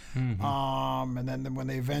 Mm-hmm. And then when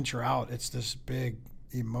they venture out, it's this big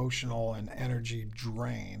emotional and energy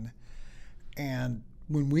drain. And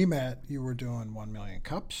when we met, you were doing 1 million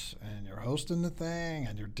cups and you're hosting the thing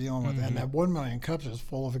and you're dealing with, and that 1 million cups is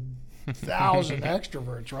full of 1,000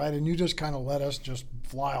 extroverts, right? And you just kind of let us just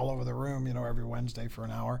fly all over the room, every Wednesday for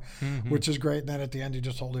an hour, which is great. And then at the end, you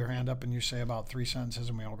just hold your hand up and you say about 3 sentences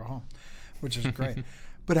and we all go home, which is great.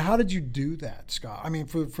 But how did you do that, Scott? I mean,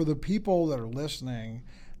 for the people that are listening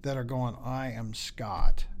that are going, I am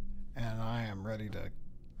Scott and I am ready to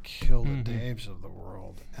kill the Daves of the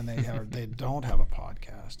world, and they don't have a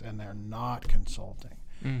podcast and they're not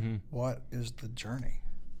consulting. What is the journey?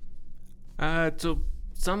 So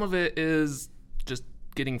some of it is just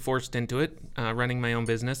getting forced into it. Running my own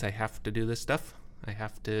business, I have to do this stuff. I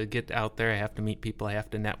have to get out there. I have to meet people. I have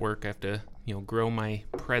to network. I have to, grow my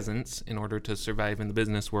presence in order to survive in the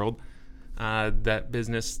business world.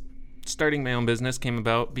 Starting my own business came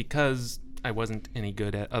about because I wasn't any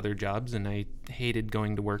good at other jobs, and I hated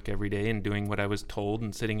going to work every day and doing what I was told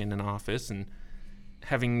and sitting in an office and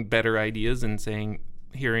having better ideas and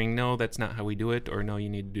hearing, no, that's not how we do it, or no, you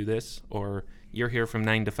need to do this, or you're here from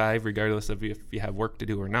 9 to 5 regardless of if you have work to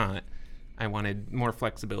do or not. I wanted more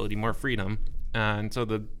flexibility, more freedom. And so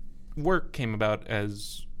the work came about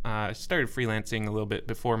as I started freelancing a little bit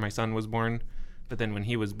before my son was born, but then when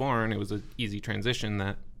he was born, it was an easy transition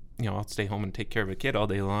that I'll stay home and take care of a kid all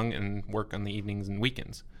day long and work on the evenings and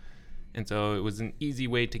weekends. And so it was an easy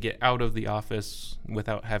way to get out of the office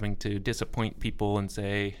without having to disappoint people and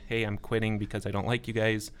say, hey, I'm quitting because I don't like you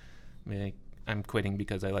guys. I'm quitting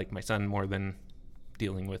because I like my son more than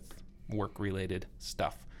dealing with work-related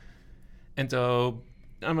stuff. And so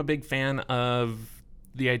I'm a big fan of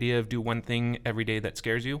the idea of do one thing every day that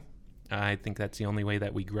scares you. I think that's the only way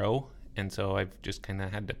that we grow. And so I've just kind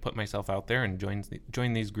of had to put myself out there and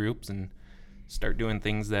join these groups and start doing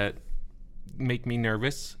things that make me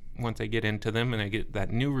nervous. Once I get into them and I get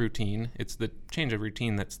that new routine, it's the change of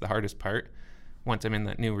routine that's the hardest part. Once I'm in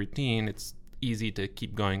that new routine, it's easy to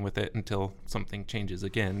keep going with it until something changes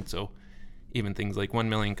again. So even things like 1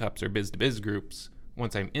 Million Cups or biz-to-biz groups,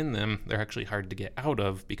 once I'm in them, they're actually hard to get out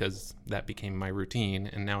of because that became my routine.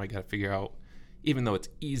 And now I got to figure out, even though it's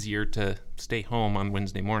easier to stay home on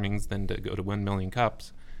Wednesday mornings than to go to 1 Million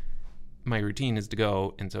Cups, my routine is to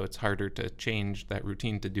go, and so it's harder to change that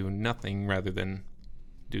routine to do nothing rather than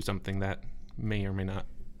do something that may or may not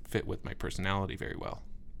fit with my personality very well.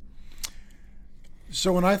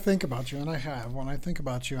 So when I think about you, and when I think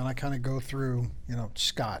about you and I kind of go through,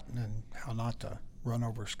 Scott and how not to run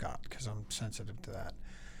over Scott because I'm sensitive to that.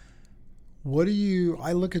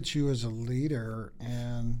 I look at you as a leader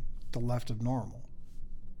in the left of normal,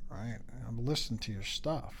 right? And I'm listening to your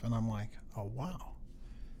stuff and I'm like, oh, wow,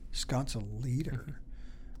 Scott's a leader.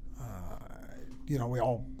 We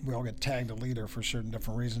all get tagged a leader for certain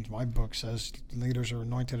different reasons. My book says leaders are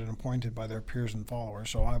anointed and appointed by their peers and followers.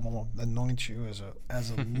 So I will anoint you as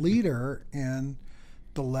a leader in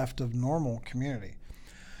the left of normal community.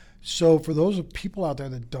 So for those people out there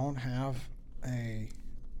that don't have a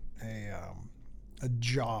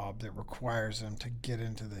job that requires them to get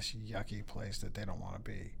into this yucky place that they don't want to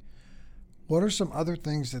be, what are some other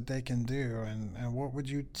things that they can do, and what would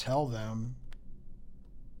you tell them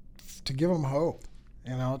to give them hope,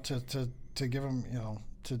 to give them,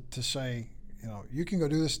 to say, you can go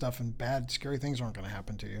do this stuff and bad, scary things aren't going to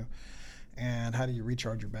happen to you, and how do you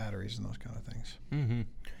recharge your batteries and those kind of things? Mm-hmm.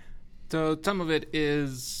 So some of it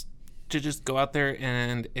is to just go out there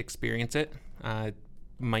and experience it.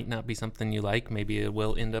 Might not be something you like. Maybe it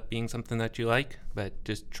will end up being something that you like, but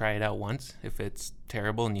just try it out once. If it's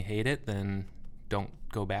terrible and you hate it, then don't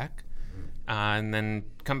go back. And then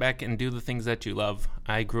come back and do the things that you love.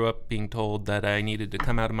 I grew up being told that I needed to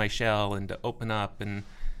come out of my shell and to open up and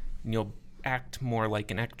act more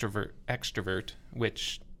like an extrovert,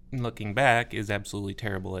 which looking back is absolutely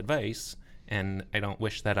terrible advice. And I don't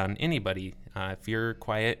wish that on anybody. If you're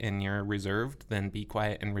quiet and you're reserved, then be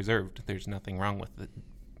quiet and reserved. There's nothing wrong with it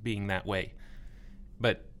being that way.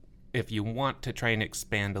 But if you want to try and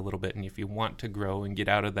expand a little bit, and if you want to grow and get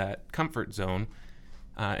out of that comfort zone,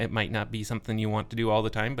 it might not be something you want to do all the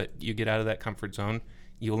time, but you get out of that comfort zone,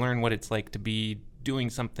 you'll learn what it's like to be doing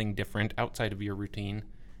something different outside of your routine,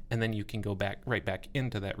 and then you can go right back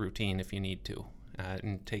into that routine if you need to,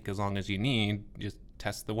 and take as long as you need. Just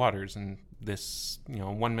test the waters, and this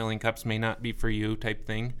 1 million cups may not be for you type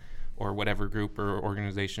thing, or whatever group or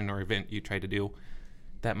organization or event you try to do,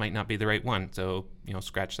 that might not be the right one. So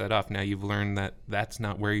scratch that off. Now you've learned that that's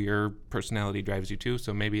not where your personality drives you to.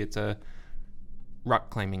 So maybe it's a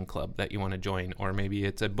rock climbing club that you want to join, or maybe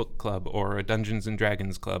it's a book club or a Dungeons and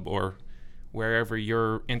Dragons club, or wherever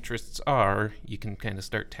your interests are. You can kind of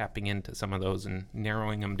start tapping into some of those and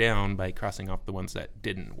narrowing them down by crossing off the ones that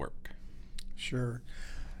didn't work. Sure.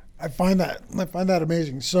 I find that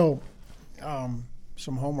amazing. So,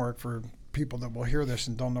 some homework for people that will hear this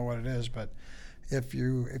and don't know what it is, but if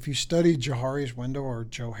you study Johari's window or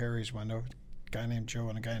Joe Harry's window, a guy named Joe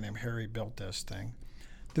and a guy named Harry built this thing.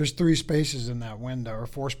 There's 3 spaces in that window, or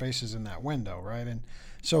 4 spaces in that window, right? And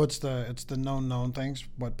so it's the known things,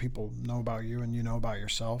 what people know about you and you know about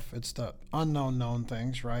yourself. It's the known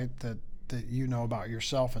things, right? That you know about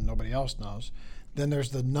yourself and nobody else knows. Then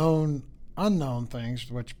there's the unknown things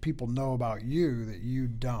which people know about you that you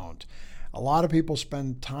don't. A lot of people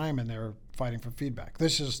spend time in there fighting for feedback.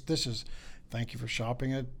 This is thank you for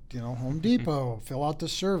shopping at Home Depot. Fill out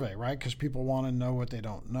this survey, right? Because people want to know what they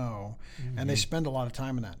don't know, and they spend a lot of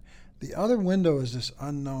time in that. The other window is this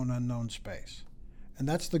unknown space, and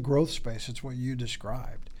that's the growth space. It's what you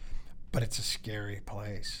described, but it's a scary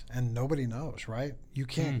place, and nobody knows, right? You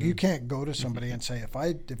can't go to somebody and say, if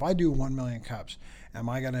I do 1 million cups, am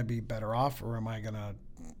I going to be better off, or am I going to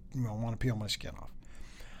want to peel my skin off?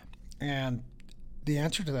 And the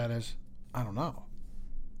answer to that is, I don't know.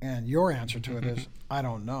 And your answer to it is, I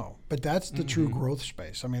don't know. But that's the true growth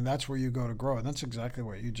space. I mean, that's where you go to grow, and that's exactly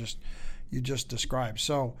what you just described.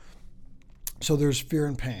 So there's fear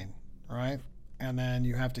and pain, right? And then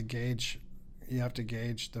you have to gauge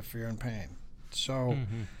the fear and pain. So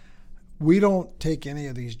we don't take any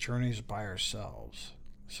of these journeys by ourselves.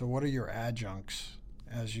 So what are your adjuncts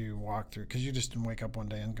as you walk through? Because you just didn't wake up one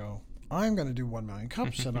day and go, I'm going to do 1 million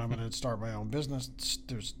cups and I'm going to start my own business.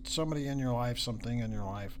 There's somebody in your life, something in your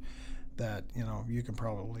life that, you can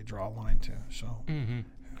probably draw a line to. So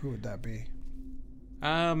who would that be?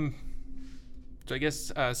 So I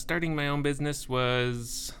guess starting my own business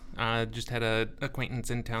was just had an acquaintance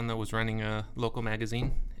in town that was running a local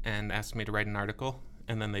magazine and asked me to write an article,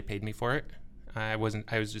 and then they paid me for it. I was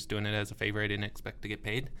just doing it as a favor. I didn't expect to get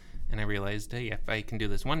paid. And I realized, hey, if I can do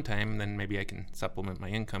this one time, then maybe I can supplement my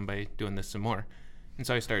income by doing this some more. And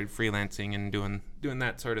so I started freelancing and doing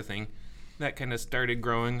that sort of thing. That kind of started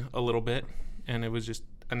growing a little bit, and it was just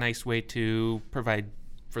a nice way to provide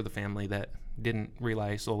for the family that didn't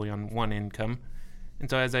rely solely on one income. And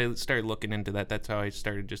so as I started looking into that, that's how I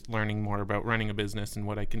started just learning more about running a business and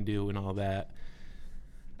what I can do and all that.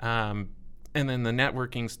 And then the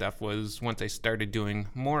networking stuff was once I started doing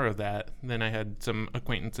more of that, then I had some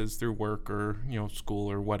acquaintances through work or,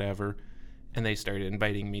 school or whatever. and they started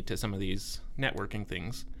inviting me to some of these networking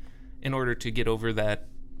things in order to get over that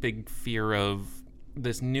big fear of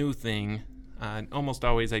this new thing. Almost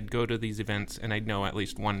always I'd go to these events and I'd know at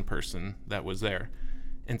least one person that was there.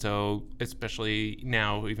 And so, especially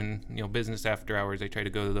now, even, business after hours, I try to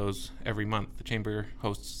go to those every month. The chamber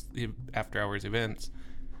hosts the after hours events.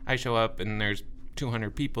 I show up and there's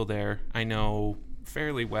 200 people there. I know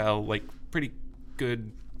fairly well, like pretty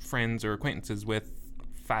good friends or acquaintances with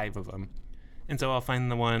 5 of them. And so I'll find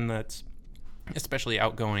the one that's especially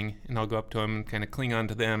outgoing, and I'll go up to them and kind of cling on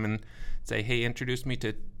to them and say, hey, introduce me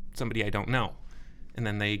to somebody I don't know. And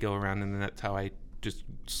then they go around, and that's how I just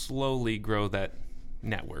slowly grow that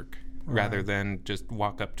network, rather than just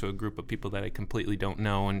walk up to a group of people that I completely don't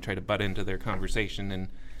know and try to butt into their conversation and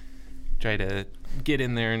try to get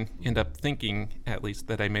in there and end up thinking, at least,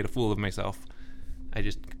 that I made a fool of myself. I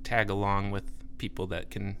just tag along with people that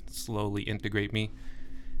can slowly integrate me.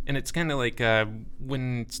 And it's kind of like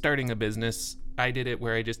when starting a business, I did it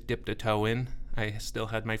where I just dipped a toe in. I still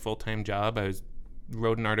had my full-time job.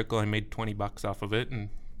 Wrote an article, I made $20 off of it, and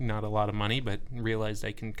not a lot of money, but realized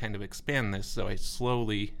I can kind of expand this, so I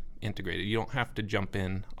slowly integrated. You don't have to jump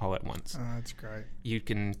in all at once. Oh, that's great. You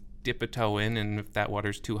can dip a toe in, and if that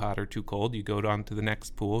water's too hot or too cold, you go on to the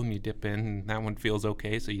next pool and you dip in, and that one feels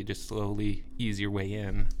okay, so you just slowly ease your way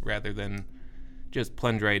in rather than just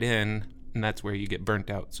plunge right in, and that's where you get burnt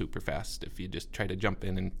out super fast if you just try to jump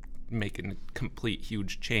in and make a complete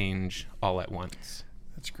huge change all at once.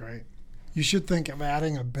 That's great. You should think of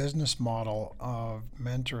adding a business model of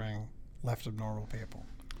mentoring left of normal people.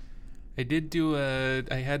 I did do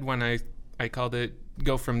I had one, I called it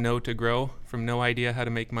Go From No to Grow, from no idea how to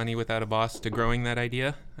make money without a boss to growing that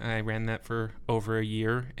idea. I ran that for over a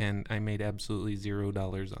year, and I made absolutely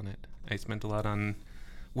 $0 on it. I spent a lot on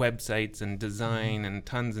websites and design and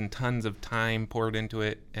tons of time poured into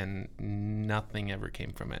it, and nothing ever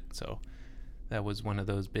came from it. So that was one of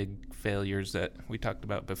those big failures that we talked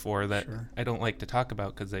about before that I don't like to talk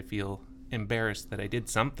about because I feel embarrassed that I did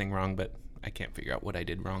something wrong, but I can't figure out what I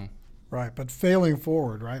did wrong. Right, but failing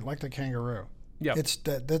forward, right, like the kangaroo. Yeah, it's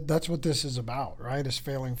that's what this is about, right? Is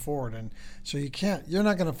failing forward, and so you're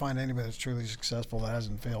not going to find anybody that's truly successful that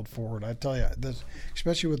hasn't failed forward. I tell you, this,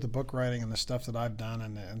 especially with the book writing and the stuff that I've done,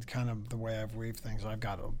 and kind of the way I've weaved things, I've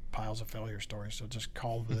got piles of failure stories. So just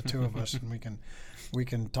call the two of us, and we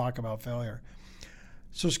can talk about failure.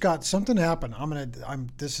 So Scott, something happened.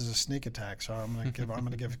 This is a sneak attack, so I'm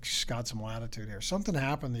gonna give Scott some latitude here. Something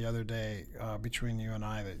happened the other day between you and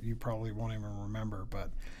I that you probably won't even remember, but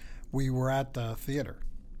we were at the theater,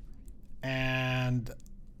 and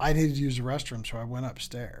I needed to use the restroom, so I went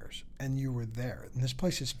upstairs, and you were there. And this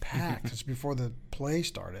place is packed. It's before the play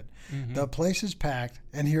started. Mm-hmm. The place is packed,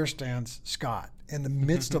 and here stands Scott in the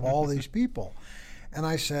midst of all these people. And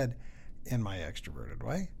I said, in my extroverted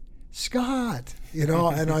way, Scott,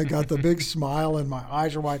 and I got the big smile, and my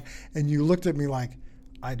eyes are wide, and you looked at me like,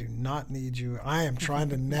 I do not need you. I am trying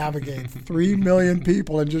to navigate 3 million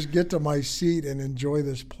people and just get to my seat and enjoy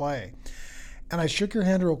this play. And I shook your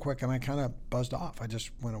hand real quick, and I kind of buzzed off. I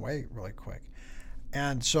just went away really quick.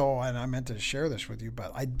 And I meant to share this with you,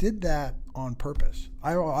 but I did that on purpose.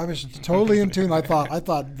 I was totally in tune. I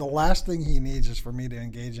thought the last thing he needs is for me to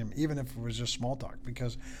engage him, even if it was just small talk,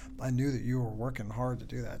 because I knew that you were working hard to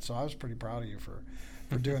do that. So I was pretty proud of you for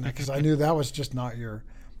doing that, because I knew that was just not your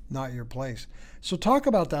place. So talk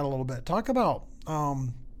about that a little bit. Talk about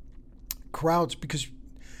crowds, because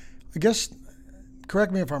I guess,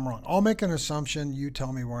 correct me if I'm wrong. I'll make an assumption, you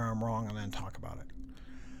tell me where I'm wrong, and then talk about it.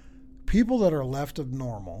 People that are left of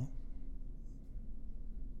normal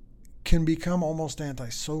can become almost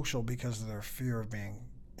antisocial because of their fear of being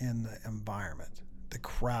in the environment, the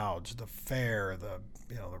crowds, the fair, the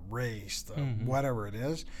race, the whatever it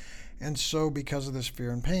is. And so because of this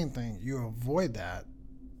fear and pain thing, you avoid that.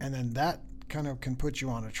 And then that kind of can put you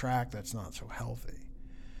on a track that's not so healthy.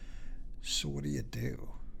 So what do you do?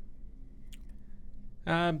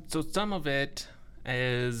 So some of it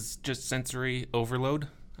is just sensory overload,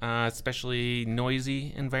 especially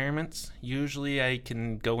noisy environments. Usually I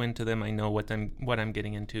can go into them. I know what I'm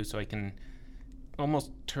getting into, so I can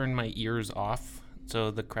almost turn my ears off. So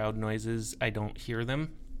the crowd noises, I don't hear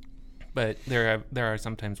them. But there are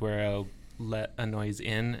some times where I'll let a noise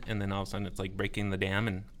in, and then all of a sudden it's like breaking the dam,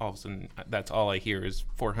 and all of a sudden that's all I hear is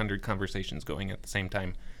 400 conversations going at the same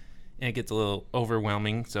time, and it gets a little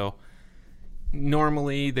overwhelming. So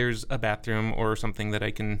normally there's a bathroom or something that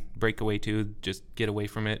I can break away to, just get away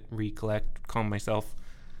from it, recollect, calm myself.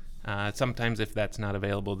 Sometimes if that's not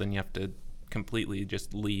available, then you have to completely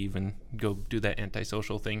just leave and go do that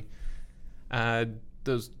antisocial thing.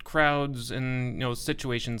 those crowds and,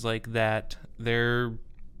 situations like that, they're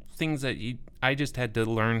things that I just had to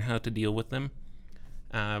learn how to deal with them.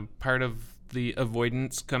 Part of the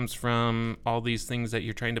avoidance comes from all these things that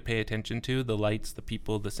you're trying to pay attention to, the lights, the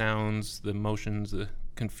people, the sounds, the emotions, the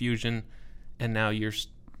confusion, and now you're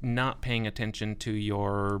not paying attention to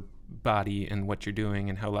your body and what you're doing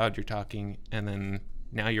and how loud you're talking, and then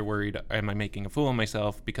now you're worried, am I making a fool of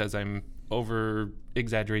myself because I'm over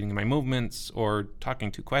exaggerating my movements or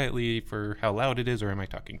talking too quietly for how loud it is, or am I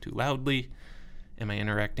talking too loudly? Am I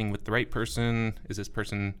interacting with the right person? Is this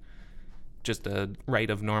person just a right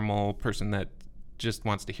of normal person that just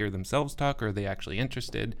wants to hear themselves talk, or are they actually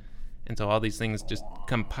interested? And so all these things just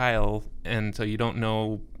compile, and so you don't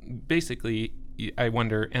know. Basically, I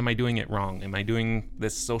wonder, am I doing it wrong? Am I doing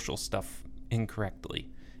this social stuff incorrectly?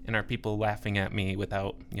 And are people laughing at me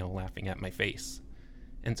without, laughing at my face?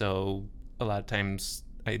 And so a lot of times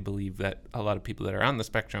I believe that a lot of people that are on the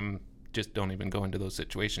spectrum just don't even go into those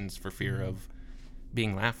situations for fear of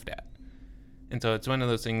being laughed at. And so it's one of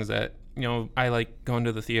those things that, I like going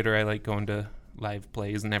to the theater. I like going to live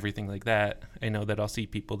plays and everything like that. I know that I'll see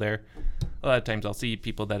people there. A lot of times I'll see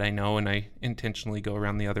people that I know, and I intentionally go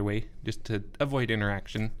around the other way just to avoid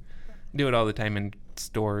interaction. Do it all the time in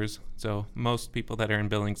stores. So most people that are in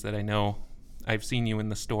buildings that I know, I've seen you in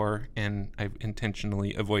the store, and I've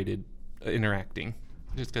intentionally avoided interacting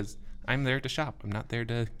just because I'm there to shop. I'm not there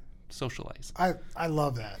to socialize. I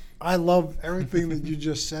love that. I love everything that you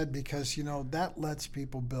just said, because that lets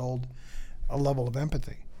people build a level of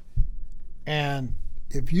empathy. And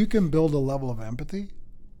if you can build a level of empathy,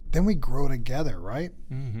 then we grow together, right?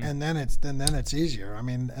 Mm-hmm. And then it's easier. I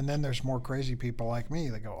mean, and then there's more crazy people like me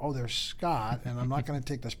that go, oh, there's Scott, and I'm not going to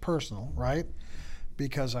take this personal, right?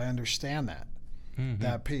 Because I understand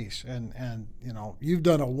that piece. And you've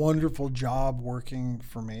done a wonderful job working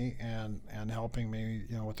for me and helping me,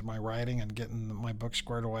 with my writing and getting my book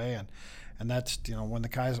squared away. And that's, Why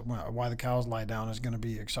the Cows Lie Down is going to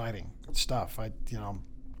be exciting stuff.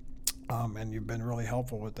 And you've been really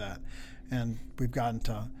helpful with that. And we've gotten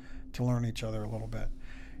to learn each other a little bit.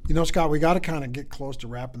 Scott, we got to kind of get close to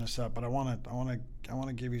wrapping this up, but I want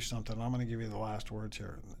to give you something. I'm going to give you the last words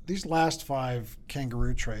here. These last 5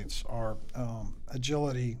 kangaroo traits are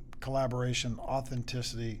agility, collaboration,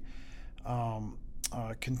 authenticity,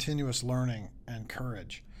 continuous learning, and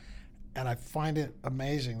courage. And I find it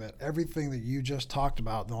amazing that everything that you just talked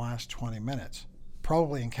about in the last 20 minutes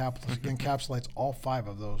probably encapsulates all 5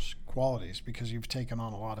 of those qualities, because you've taken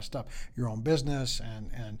on a lot of stuff, your own business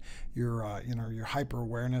and your your hyper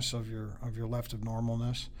awareness of your left of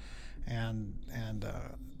normalness, and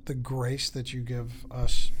the grace that you give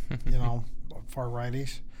us, far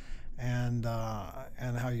righties, and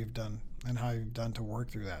how you've done to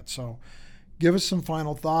work through that. So give us some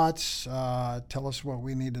final thoughts. Tell us what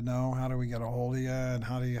we need to know. How do we get a hold of you, and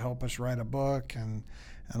how do you help us write a book, and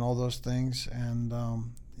all those things. And,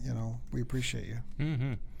 we appreciate you.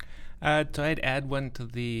 Mm-hmm. So I'd add one to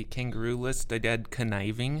the kangaroo list. I'd add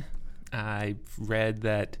conniving. I've read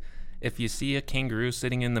that if you see a kangaroo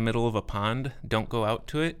sitting in the middle of a pond, don't go out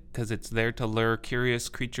to it, because it's there to lure curious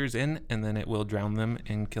creatures in, and then it will drown them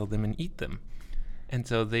and kill them and eat them. And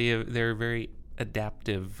so they're very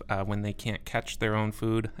adaptive when they can't catch their own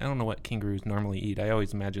food. I don't know what kangaroos normally eat. I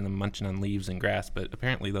always imagine them munching on leaves and grass, but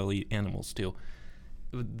apparently they'll eat animals too.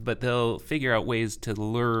 But they'll figure out ways to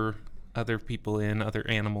lure other people in, other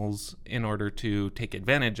animals, in order to take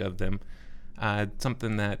advantage of them.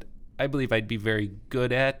 Something that I believe I'd be very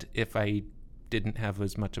good at if I didn't have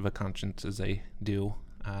as much of a conscience as I do.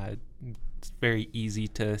 It's very easy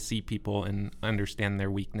to see people and understand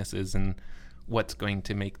their weaknesses and what's going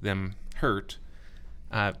to make them hurt.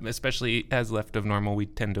 Especially as left of normal, we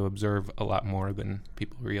tend to observe a lot more than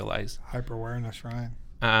people realize. Hyper-awareness, right?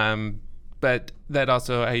 But that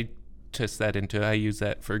also, I use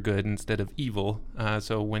that for good instead of evil.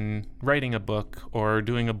 So when writing a book or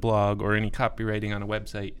doing a blog or any copywriting on a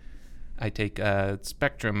website, I take a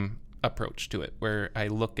spectrum approach to it, where I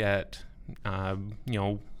look at, from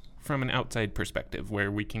an outside perspective,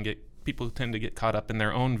 where people tend to get caught up in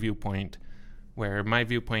their own viewpoint, where my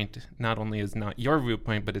viewpoint not only is not your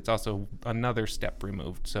viewpoint, but it's also another step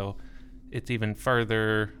removed. So it's even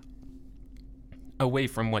farther away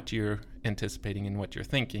from what you're anticipating and what you're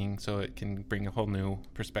thinking, so it can bring a whole new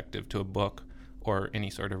perspective to a book or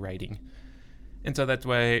any sort of writing. And so that's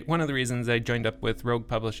why one of the reasons I joined up with Rogue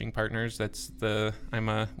Publishing Partners. I'm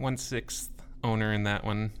a 1/6 owner in that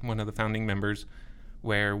one of the founding members,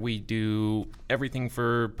 where we do everything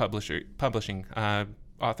for publishing.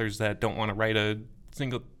 Authors that don't want to write a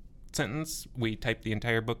single sentence, we type the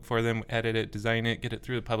entire book for them, edit it, design it, get it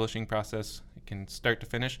through the publishing process, It can start to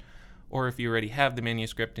finish. Or if you already have the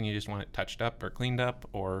manuscript and you just want it touched up or cleaned up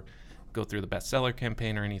or go through the bestseller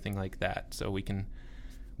campaign or anything like that. So we can,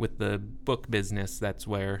 with the book business, that's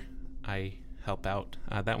where I help out.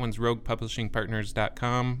 That one's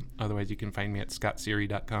roguepublishingpartners.com. Otherwise, you can find me at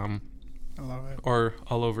scottseri.com. I love it. Or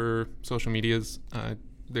all over social medias.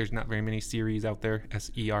 There's not very many series out there,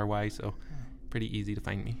 SERY, so pretty easy to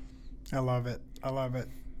find me. I love it. I love it.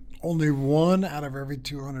 Only 1 out of every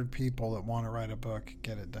 200 people that want to write a book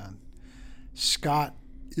get it done. Scott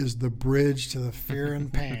is the bridge to the fear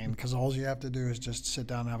and pain, because all you have to do is just sit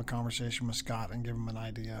down and have a conversation with Scott and give him an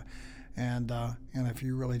idea. And if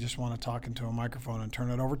you really just want to talk into a microphone and turn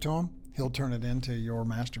it over to him, he'll turn it into your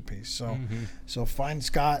masterpiece. So so find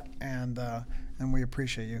Scott, and we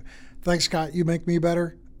appreciate you. Thanks, Scott. You make me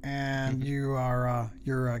better, and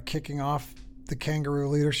you're kicking off the kangaroo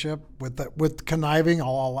leadership with conniving.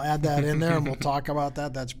 I'll add that in there, and we'll talk about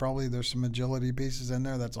that. There's some agility pieces in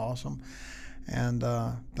there. That's awesome. And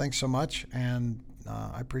thanks so much, and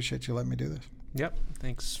I appreciate you letting me do this. Yep.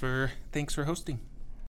 Thanks for hosting.